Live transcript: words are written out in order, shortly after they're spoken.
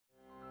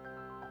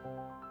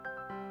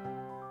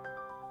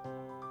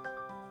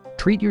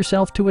Treat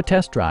yourself to a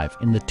test drive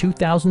in the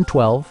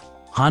 2012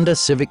 Honda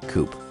Civic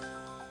Coupe.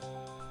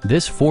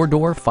 This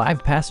four-door,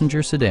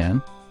 five-passenger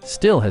sedan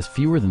still has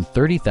fewer than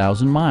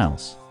 30,000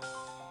 miles.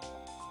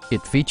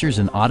 It features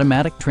an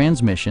automatic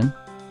transmission,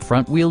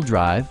 front-wheel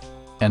drive,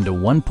 and a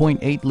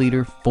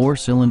 1.8-liter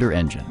four-cylinder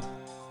engine.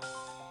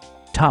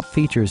 Top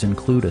features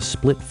include a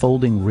split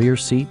folding rear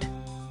seat,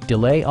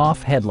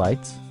 delay-off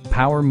headlights,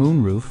 power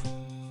moonroof,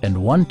 and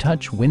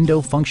one-touch window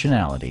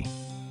functionality.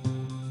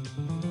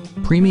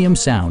 Premium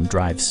sound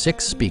drives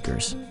 6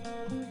 speakers,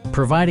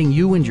 providing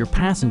you and your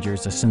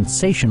passengers a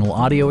sensational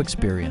audio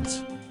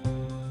experience.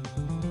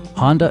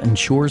 Honda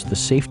ensures the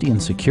safety and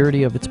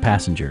security of its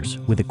passengers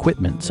with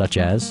equipment such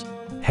as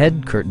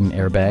head curtain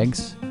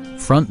airbags,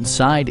 front and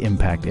side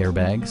impact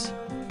airbags,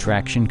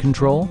 traction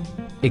control,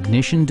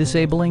 ignition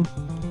disabling,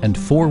 and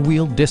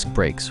four-wheel disc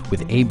brakes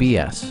with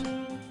ABS.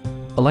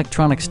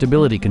 Electronic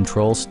stability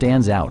control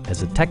stands out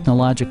as a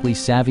technologically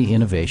savvy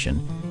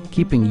innovation,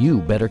 keeping you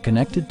better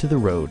connected to the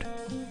road.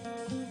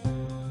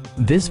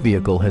 This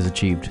vehicle has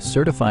achieved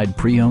certified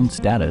pre-owned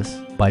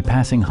status by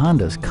passing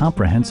Honda's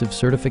comprehensive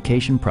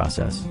certification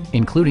process,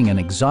 including an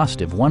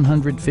exhaustive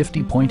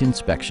 150-point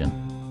inspection.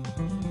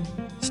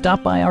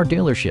 Stop by our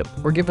dealership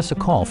or give us a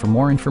call for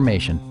more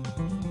information.